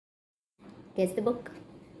Guess the book.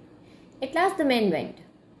 At last the men went.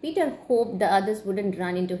 Peter hoped the others wouldn't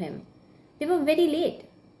run into him. They were very late.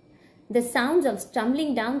 The sounds of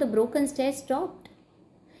stumbling down the broken stairs stopped.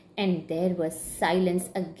 And there was silence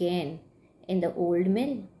again in the old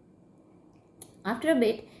mill. After a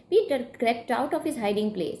bit, Peter crept out of his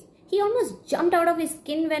hiding place. He almost jumped out of his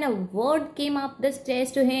skin when a word came up the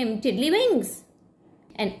stairs to him, "Tiddlywinks!"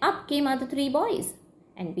 And up came other three boys.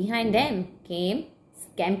 And behind them came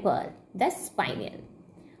Scamper, the spaniel.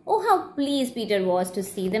 Oh, how pleased Peter was to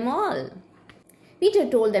see them all. Peter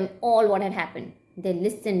told them all what had happened. They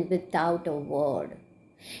listened without a word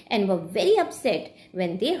and were very upset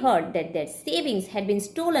when they heard that their savings had been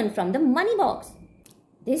stolen from the money box.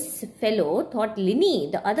 This fellow thought Linny,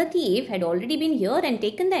 the other thief, had already been here and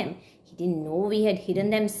taken them. He didn't know we had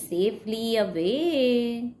hidden them safely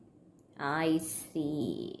away. I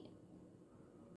see.